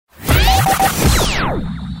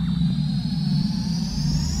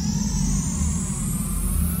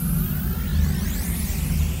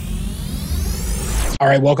All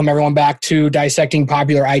right, welcome everyone back to Dissecting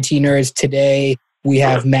Popular IT Nerds. Today, we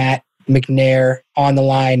have Matt McNair on the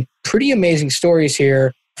line. Pretty amazing stories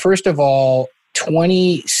here. First of all,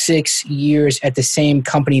 26 years at the same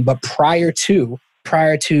company, but prior to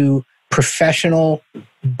professional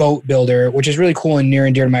boat builder, which is really cool and near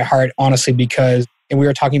and dear to my heart, honestly, because we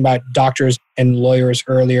were talking about doctors and lawyers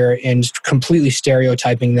earlier and completely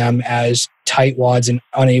stereotyping them as tightwads and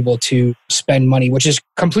unable to spend money, which is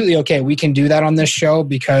completely okay. We can do that on this show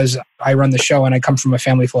because I run the show and I come from a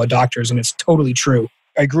family full of doctors, and it's totally true.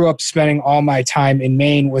 I grew up spending all my time in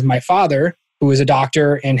Maine with my father, who is a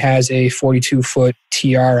doctor and has a 42-foot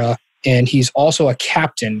Tiara, and he's also a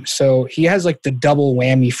captain. So he has like the double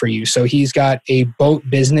whammy for you. So he's got a boat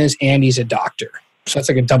business and he's a doctor. So that's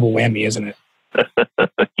like a double whammy, isn't it?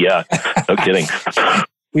 Yeah, no kidding.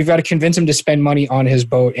 We've got to convince him to spend money on his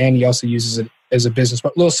boat, and he also uses it as a business.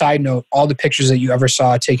 But little side note, all the pictures that you ever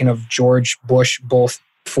saw taken of George Bush, both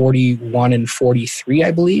 41 and 43,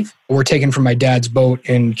 I believe, were taken from my dad's boat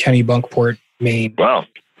in Kennebunkport, Maine. Wow.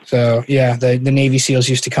 So yeah, the Navy SEALs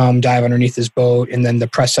used to come dive underneath his boat, and then the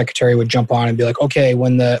press secretary would jump on and be like, okay,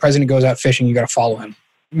 when the president goes out fishing, you got to follow him.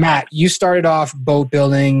 Matt, you started off boat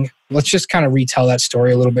building. Let's just kind of retell that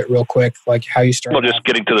story a little bit real quick, like how you started. Well, just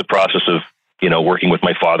getting to the process of, working with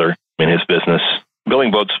my father in his business, building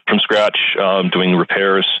boats from scratch, doing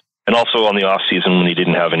repairs, and also on the off season when he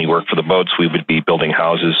didn't have any work for the boats, we would be building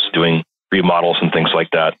houses, doing remodels and things like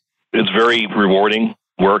that. It's very rewarding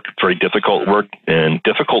work, very difficult work, and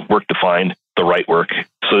difficult work to find the right work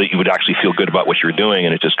so that you would actually feel good about what you're doing.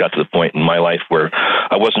 And it just got to the point in my life where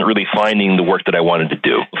I wasn't really finding the work that I wanted to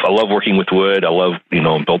do. I love working with wood. I love,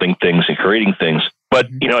 building things and creating things. But,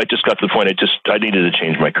 it just got to the point I needed to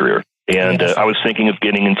change my career. And I was thinking of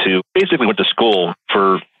getting into, basically went to school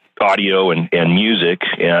for audio and music.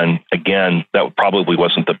 And again, that probably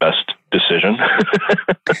wasn't the best decision.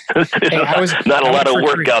 Not a lot of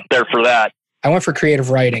work out there for that. I went for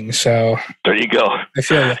creative writing, so there you go. I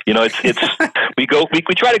feel you. We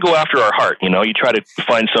try to go after our heart. You try to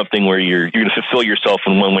find something where you're going to fulfill yourself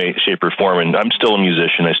in one way, shape, or form. And I'm still a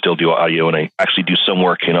musician. I still do audio, and I actually do some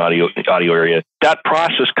work in audio area. That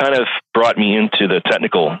process kind of brought me into the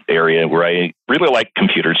technical area where I really like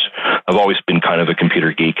computers. I've always been kind of a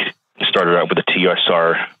computer geek. I started out with a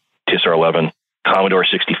TSR-11, Commodore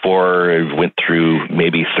 64. I went through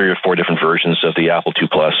maybe 3 or 4 different versions of the Apple II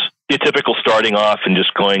Plus. The typical starting off and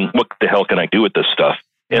just going, what the hell can I do with this stuff?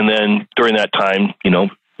 And then during that time,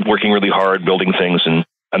 working really hard, building things. And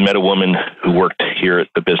I met a woman who worked here at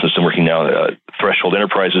the business I'm working now, Threshold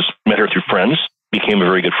Enterprises. Met her through friends, became a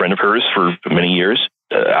very good friend of hers for many years.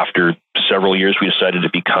 After several years, we decided to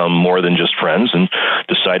become more than just friends and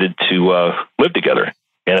decided to live together.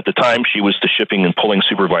 And at the time, she was the shipping and pulling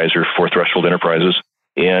supervisor for Threshold Enterprises.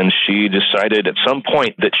 And she decided at some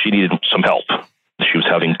point that she needed some help. She was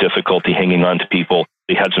having difficulty hanging on to people.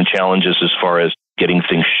 They had some challenges as far as getting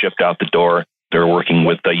things shipped out the door. They were working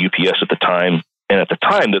with UPS at the time. And at the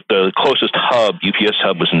time, the closest hub, UPS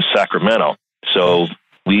hub, was in Sacramento. So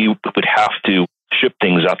we would have to ship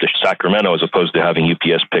things out to Sacramento as opposed to having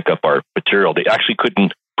UPS pick up our material. They actually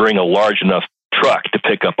couldn't bring a large enough truck to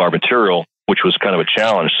pick up our material, which was kind of a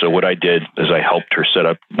challenge. So what I did is I helped her set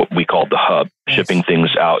up what we called the hub, shipping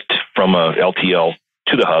things out from a LTL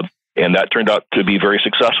to the hub. And that turned out to be very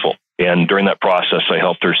successful. And during that process, I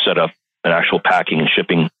helped her set up an actual packing and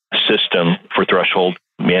shipping system for Threshold,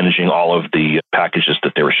 managing all of the packages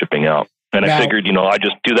that they were shipping out. And I figured, I'd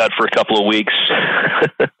just do that for a couple of weeks.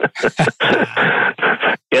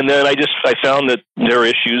 And then I found that there are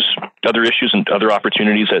other issues and other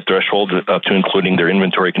opportunities at Threshold, up to including their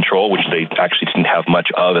inventory control, which they actually didn't have much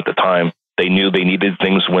of at the time. They knew they needed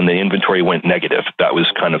things when the inventory went negative. That was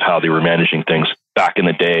kind of how they were managing things back in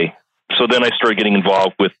the day. So then I started getting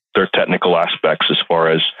involved with their technical aspects as far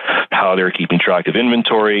as how they're keeping track of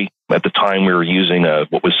inventory. At the time, we were using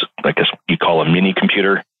what was, I guess you call a mini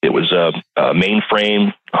computer. It was a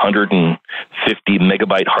mainframe, 150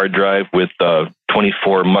 megabyte hard drive with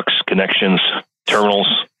 24 MUX connections, terminals.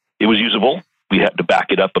 It was usable. We had to back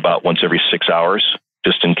it up about once every 6 hours,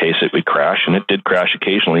 just in case it would crash, and it did crash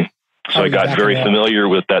occasionally. So I got very familiar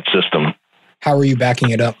with that system. How were you backing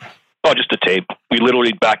it up? Oh, just a tape. We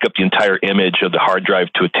literally back up the entire image of the hard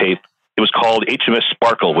drive to a tape. It was called HMS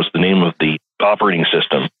Sparkle was the name of the operating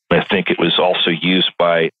system. I think it was also used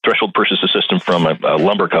by Threshold purchased a system from a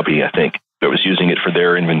lumber company, I think, that was using it for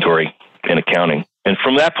their inventory and accounting. And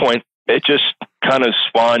from that point, it just kind of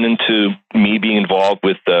spawned into me being involved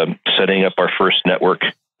with setting up our first network,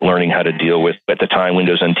 learning how to deal with, at the time,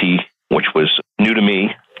 Windows NT, which was new to me.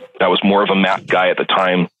 I was more of a Mac guy at the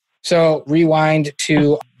time. So rewind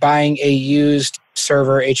to buying a used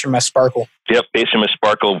server, HMS Sparkle. Yep, HMS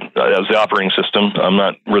Sparkle as the operating system. I'm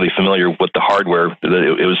not really familiar with the hardware.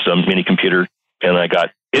 It was a mini computer, and I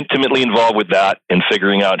got intimately involved with that and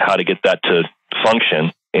figuring out how to get that to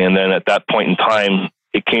function. And then at that point in time,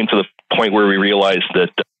 it came to the point where we realized that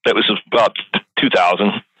was about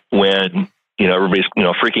 2000 when, everybody's,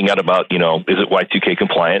 freaking out about, is it Y2K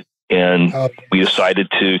compliant? And we decided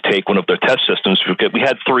to take one of their test systems. We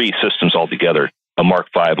had 3 systems altogether, a Mark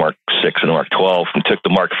V, Mark 6, and a Mark 12. We took the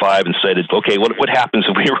Mark V and said, okay, what happens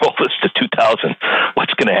if we roll this to 2000?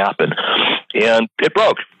 What's going to happen? And it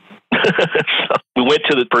broke. So we went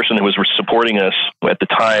to the person who was supporting us at the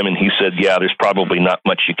time, and he said, yeah, there's probably not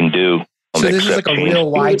much you can do. So this is like a real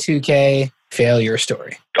Y2K failure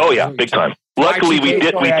story. Oh, yeah, big time. Luckily, we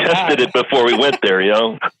tested it before we went there,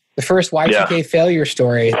 The first Y2K failure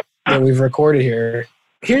story that we've recorded here.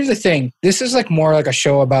 Here's the thing. This is more like a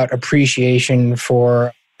show about appreciation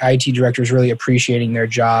for IT directors really appreciating their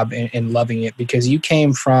job and loving it, because you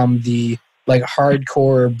came from the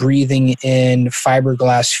hardcore breathing in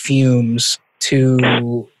fiberglass fumes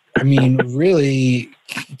to, really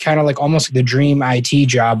kind of almost the dream IT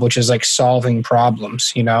job, which is solving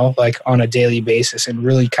problems, on a daily basis and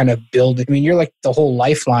really kind of building. You're the whole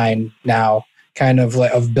lifeline now kind of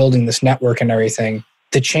building this network and everything.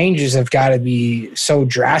 The changes have got to be so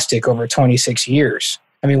drastic over 26 years.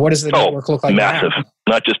 What does the network look like massive. now?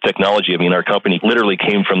 Not just technology. Our company literally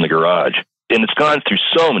came from the garage. And it's gone through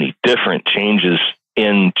so many different changes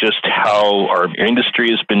in just how our industry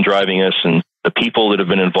has been driving us and the people that have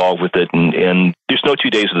been involved with it. And there's no 2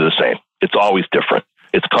 days that are the same. It's always different.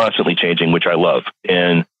 It's constantly changing, which I love.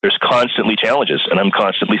 And there's constantly challenges, and I'm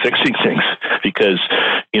constantly fixing things because,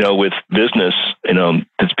 with business,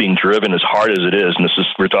 it's being driven as hard as it is. And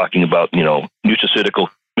we're talking about, nutraceutical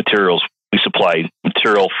materials. We supply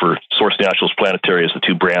material for Source Naturals, Planetary as the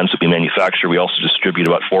 2 brands that we manufacture. We also distribute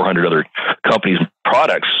about 400 other companies'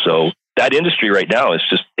 products. So that industry right now is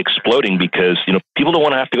just exploding because, people don't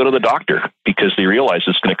want to have to go to the doctor because they realize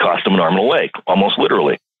it's going to cost them an arm and a leg, almost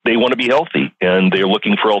literally. They want to be healthy, and they're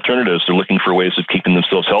looking for alternatives. They're looking for ways of keeping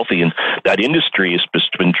themselves healthy. And that industry has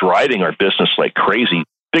just been driving our business like crazy.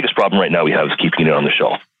 Biggest problem right now we have is keeping it on the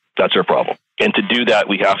shelf. That's our problem. And to do that,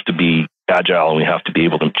 we have to be agile, and we have to be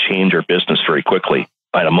able to change our business very quickly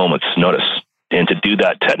at a moment's notice. And to do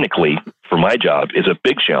that technically for my job is a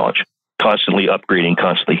big challenge. Constantly upgrading,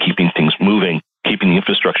 constantly keeping things moving, keeping the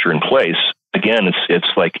infrastructure in place. Again, it's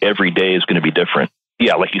like every day is going to be different.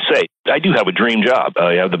 Yeah, like you say, I do have a dream job.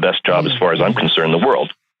 I have the best job as far as I'm concerned in the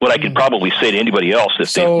world. What I could probably say to anybody else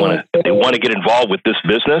if they want to get involved with this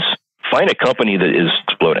business, find a company that is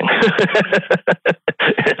exploding.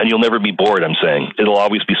 And you'll never be bored, I'm saying. It'll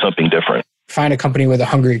always be something different. Find a company with a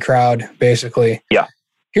hungry crowd, basically. Yeah.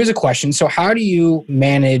 Here's a question. So how do you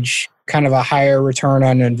manage kind of a higher return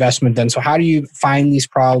on investment then? So how do you find these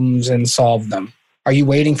problems and solve them? Are you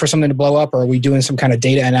waiting for something to blow up, or are we doing some kind of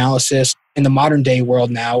data analysis? In the modern day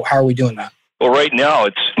world now, how are we doing that? Well, right now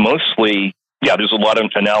it's mostly, there's a lot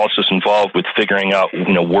of analysis involved with figuring out,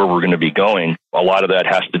 where we're going to be going. A lot of that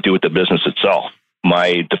has to do with the business itself.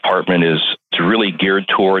 My department is really geared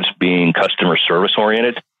towards being customer service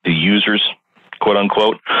oriented. The users, quote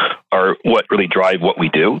unquote, are what really drive what we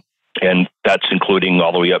do. And that's including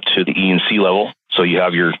all the way up to the E&C level. So you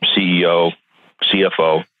have your CEO,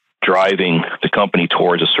 CFO driving the company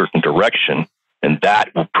towards a certain direction. And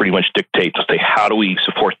that will pretty much dictate to say, how do we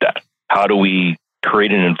support that? How do we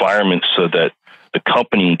create an environment so that the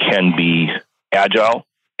company can be agile?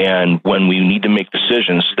 And when we need to make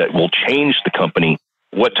decisions that will change the company,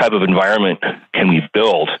 what type of environment can we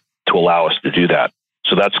build to allow us to do that?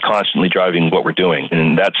 So that's constantly driving what we're doing.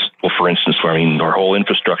 And that's, for instance, our whole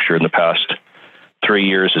infrastructure in the past 3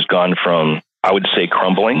 years has gone from, I would say,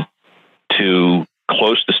 crumbling to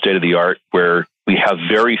close to state of the art, where we have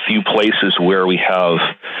very few places where we have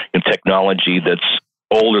technology that's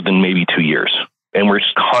older than maybe 2 years. And we're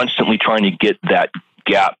just constantly trying to get that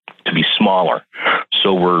gap to be smaller.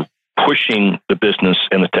 So we're pushing the business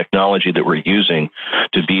and the technology that we're using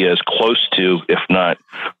to be as close to, if not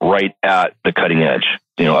right at the cutting edge,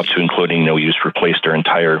 up to including, we just replaced our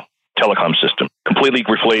entire telecom system. Completely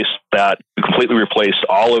replaced that. We completely replaced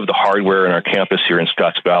all of the hardware in our campus here in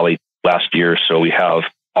Scotts Valley last year. So we have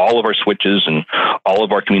all of our switches and all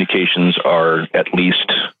of our communications are at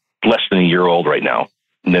least less than a year old right now.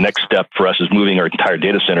 And the next step for us is moving our entire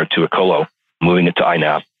data center to a colo, moving it to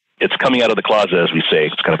INAP. It's coming out of the closet, as we say.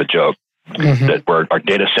 It's kind of a joke that our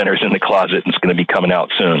data center is in the closet and it's going to be coming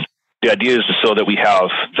out soon. The idea is so that we have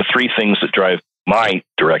the 3 things that drive my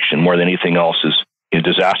direction more than anything else is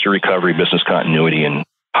disaster recovery, business continuity, and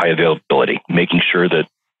high availability, making sure that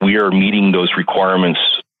we are meeting those requirements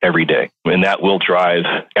every day. And that will drive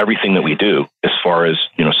everything that we do as far as,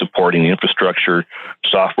 supporting the infrastructure,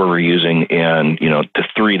 software we're using, and, the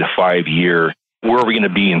 3 to 5 year, where are we going to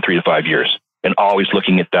be in 3 to 5 years? And always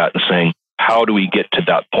looking at that and saying, how do we get to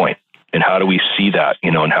that point? And how do we see that,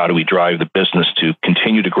 and how do we drive the business to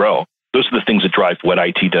continue to grow? Those are the things that drive what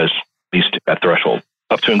IT does, at least at Threshold,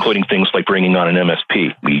 up to including things like bringing on an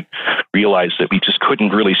MSP. We realized that we just couldn't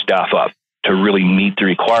really staff up to really meet the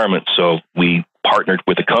requirements. So we partnered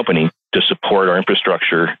with a company to support our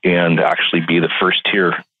infrastructure and actually be the first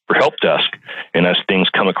tier for help desk. And as things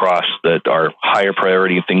come across that are higher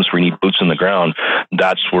priority, things we need boots on the ground,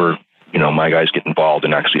 that's where, my guys get involved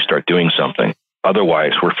and actually start doing something.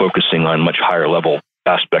 Otherwise, we're focusing on much higher level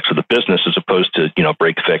aspects of the business as opposed to,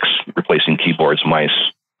 break fix, replacing keyboards, mice,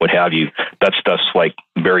 what have you. That stuff's like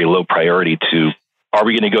very low priority to, are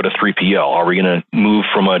we going to go to 3PL? Are we going to move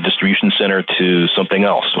from a distribution center to something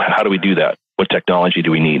else? How do we do that? What technology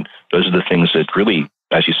do we need? Those are the things that really,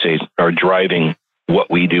 as you say, are driving what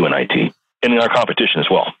we do in IT and in our competition as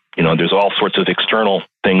well. There's all sorts of external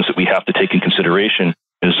things that we have to take in consideration.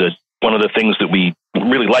 Is that one of the things that we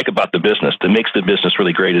really like about the business, that makes the business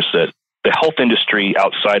really great, is that the health industry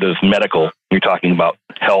outside of medical, you're talking about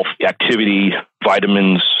health, activity,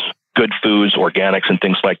 vitamins, good foods, organics, and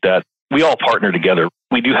things like that. We all partner together.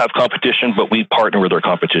 We do have competition, but we partner with our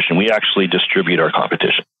competition. We actually distribute our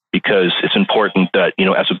competition because it's important that,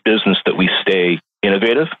 as a business, that we stay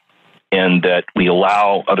innovative and that we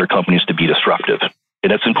allow other companies to be disruptive.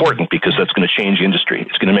 And that's important because that's going to change the industry.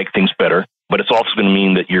 It's going to make things better, but it's also going to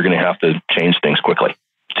mean that you're going to have to change things quickly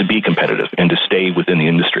to be competitive and to stay within the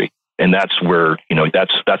industry. And that's where,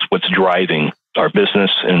 that's what's driving our business,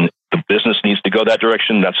 and the business needs to go that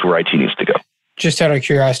direction. That's where IT needs to go. Just out of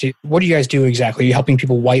curiosity, what do you guys do exactly? Are you helping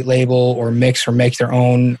people white label or mix or make their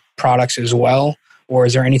own products as well? Or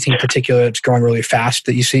is there anything particular that's growing really fast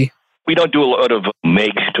that you see? We don't do a lot of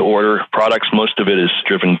make to order products. Most of it is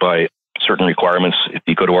driven by certain requirements. If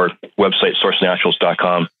you go to our website,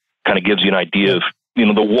 sourcenaturals.com, kind of gives you an idea of,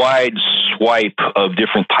 the wide swipe of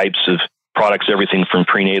different types of products, everything from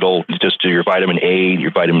prenatal just to your vitamin A,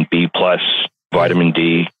 your vitamin B plus, vitamin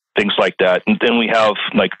D, things like that. And then we have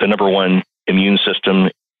like the number one immune system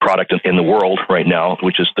product in the world right now,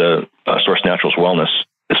 which is the Source Naturals Wellness.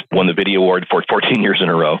 It's won the Video Award for 14 years in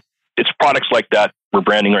a row. It's products like that. We're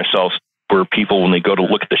branding ourselves where people, when they go to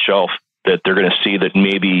look at the shelf, that they're going to see that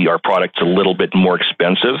maybe our product's a little bit more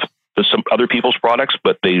expensive than some other people's products,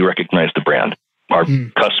 but they recognize the brand. Our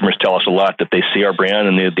customers tell us a lot that they see our brand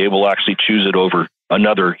and they will actually choose it over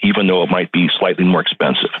another, even though it might be slightly more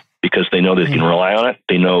expensive, because they know they can rely on it.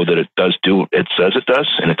 They know that it does do what it says it does,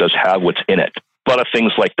 and it does have what's in it. A lot of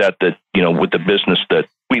things like that, with the business that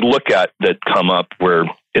we look at that come up where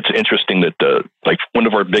it's interesting that like one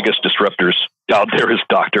of our biggest disruptors out there is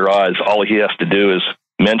Dr. Oz. All he has to do is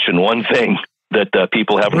mention one thing that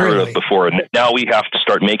people haven't heard of before, and now we have to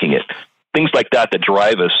start making it. Things like that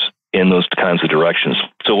drive us in those kinds of directions.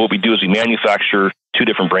 So what we do is we manufacture 2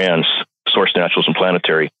 different brands, Source Naturals and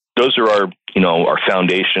Planetary. Those are our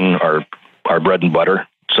foundation, our bread and butter,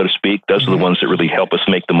 so to speak. Those are the ones that really help us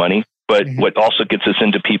make the money. But what also gets us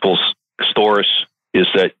into people's stores is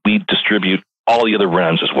that we distribute all the other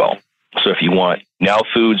brands as well. So if you want Now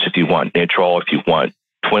Foods, if you want Natrol, if you want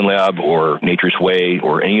Twin Lab or Nature's Way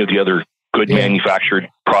or any of the other good manufactured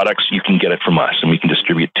products, you can get it from us and we can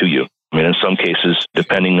distribute it to you. I mean, in some cases,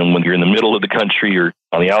 depending on when you're in the middle of the country or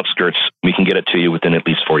on the outskirts, we can get it to you within at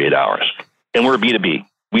least 48 hours. And we're B2B.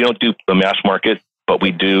 We don't do the mass market, but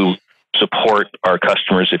we do support our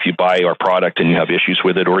customers. If you buy our product and you have issues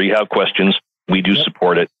with it or you have questions, we do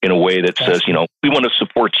support it in a way that says, we want to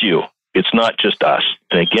support you. It's not just us.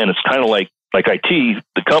 And again, it's kind of like IT,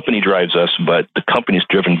 the company drives us, but the company's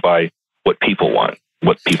driven by what people want,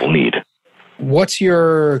 what people need. What's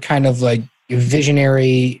your kind of like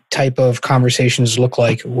visionary type of conversations look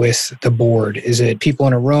like with the board? Is it people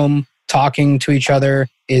in a room talking to each other?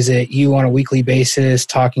 Is it you on a weekly basis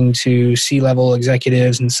talking to C-level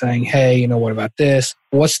executives and saying, hey, what about this?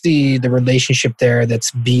 What's the relationship there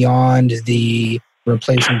that's beyond the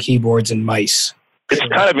replacing keyboards and mice? It's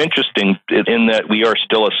kind of interesting in that we are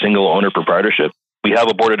still a single owner proprietorship. We have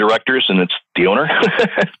a board of directors and it's the owner.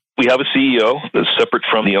 We have a CEO that's separate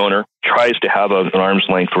from the owner, tries to have an arm's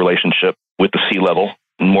length relationship with the C-level,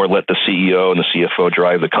 and more let the CEO and the CFO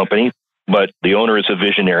drive the company. But the owner is a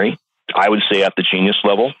visionary, I would say at the genius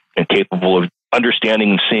level, and capable of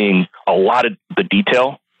understanding and seeing a lot of the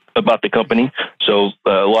detail about the company. So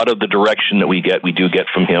a lot of the direction that we do get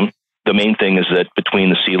from him. The main thing is that between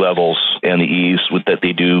the C-levels and the E's, that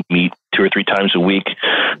they do meet 2 or 3 times a week,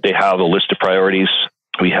 they have a list of priorities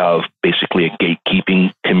We have basically a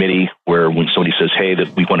gatekeeping committee where when somebody says, hey,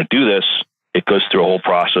 that we want to do this, it goes through a whole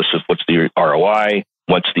process of what's the ROI,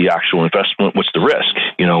 what's the actual investment, what's the risk?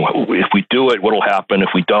 If we do it, what will happen? If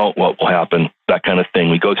we don't, what will happen? That kind of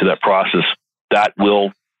thing. We go through that process. That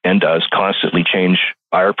will and does constantly change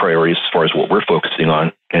our priorities as far as what we're focusing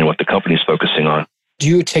on and what the company's focusing on. Do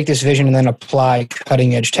you take this vision and then apply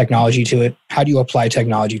cutting edge technology to it? How do you apply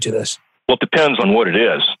technology to this? Well, it depends on what it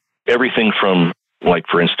is. Everything from, like,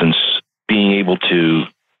 for instance, being able to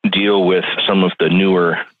deal with some of the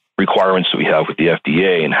newer requirements that we have with the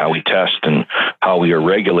FDA and how we test and how we are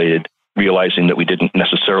regulated, realizing that we didn't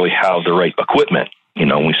necessarily have the right equipment.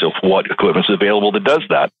 We said, what equipment's available that does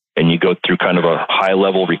that? And you go through kind of a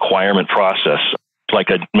high-level requirement process. Like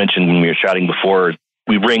I mentioned when we were chatting before,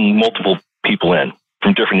 we bring multiple people in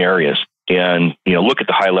from different areas and, look at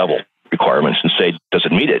the high-level requirements and say, does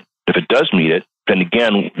it meet it? If it does meet it, then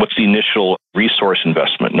again, what's the initial resource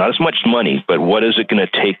investment? Not as much money, but what is it going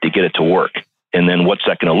to take to get it to work? And then what's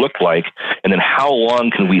that going to look like? And then how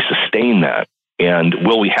long can we sustain that? And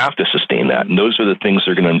will we have to sustain that? And those are the things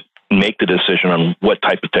that are going to make the decision on what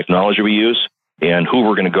type of technology we use and who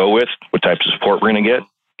we're going to go with, what types of support we're going to get.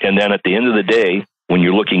 And then at the end of the day, when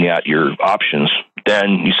you're looking at your options,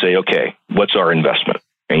 then you say, okay, what's our investment?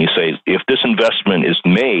 And you say, if this investment is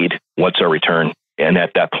made, what's our return? And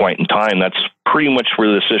at that point in time, that's pretty much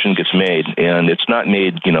where the decision gets made. And it's not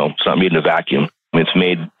made, it's not made in a vacuum. It's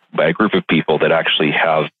made by a group of people that actually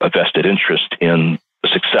have a vested interest in the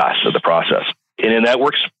success of the process. And that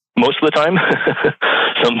works most of the time.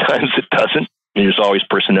 Sometimes it doesn't. There's always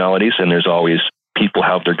personalities and there's always people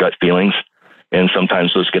have their gut feelings. And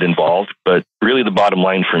sometimes those get involved. But really the bottom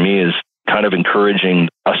line for me is kind of encouraging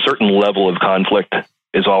a certain level of conflict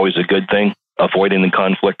is always a good thing. Avoiding the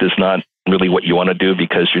conflict is not really what you want to do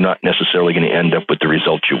because you're not necessarily going to end up with the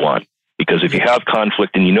result you want. Because if you have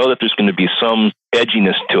conflict and you know that there's going to be some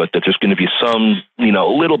edginess to it, that there's going to be some, a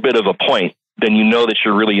little bit of a point, then you know that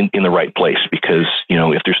you're really in the right place. Because,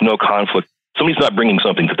 if there's no conflict, somebody's not bringing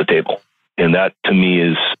something to the table. And that to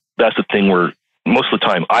me that's the thing where most of the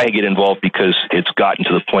time I get involved because it's gotten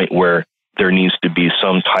to the point where there needs to be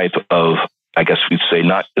some type of, I guess we'd say,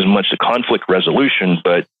 not as much a conflict resolution,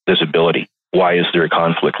 but visibility. Why is there a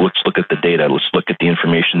conflict? Let's look at the data. Let's look at the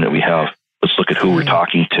information that we have. Let's look at who we're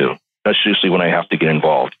talking to. That's usually when I have to get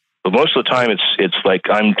involved. But most of the time, it's like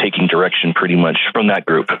I'm taking direction pretty much from that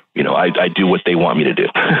group. I do what they want me to do.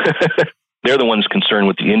 They're the ones concerned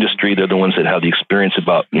with the industry. They're the ones that have the experience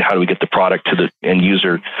about how do we get the product to the end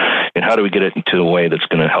user and how do we get it into a way that's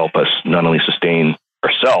going to help us not only sustain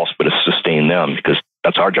ourselves, but sustain them because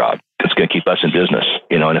that's our job. It's going to keep us in business.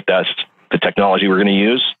 And if that's the technology we're going to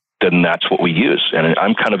use, then that's what we use. And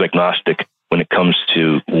I'm kind of agnostic when it comes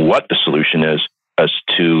to what the solution is as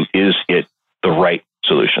to is it the right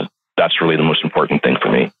solution. That's really the most important thing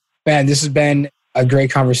for me. Man, this has been a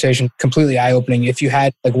great conversation, completely eye-opening. If you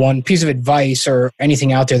had like one piece of advice or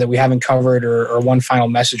anything out there that we haven't covered or one final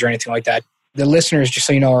message or anything like that, the listeners, just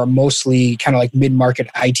so you know, are mostly kind of like mid-market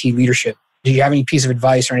IT leadership. Do you have any piece of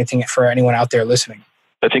advice or anything for anyone out there listening?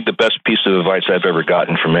 I think the best piece of advice I've ever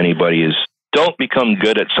gotten from anybody is don't become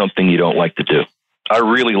good at something you don't like to do. I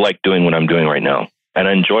really like doing what I'm doing right now, and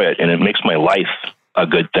I enjoy it, and it makes my life a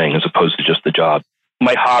good thing as opposed to just the job.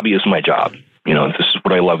 My hobby is my job. This is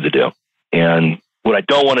what I love to do. And what I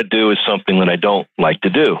don't want to do is something that I don't like to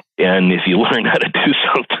do. And if you learn how to do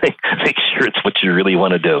something, make sure it's what you really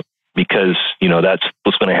want to do, because, that's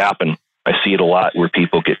what's going to happen. I see it a lot where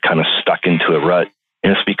people get kind of stuck into a rut,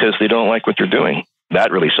 and it's because they don't like what they're doing.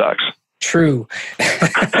 That really sucks. True.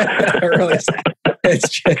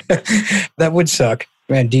 That would suck.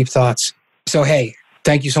 Man, deep thoughts. So, hey,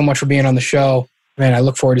 thank you so much for being on the show. Man, I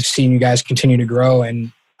look forward to seeing you guys continue to grow.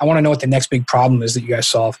 And I want to know what the next big problem is that you guys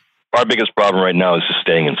solve. Our biggest problem right now is just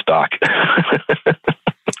staying in stock.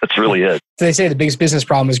 That's really it. They say the biggest business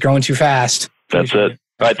problem is growing too fast. That's it.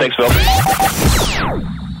 All right, thanks, Phil.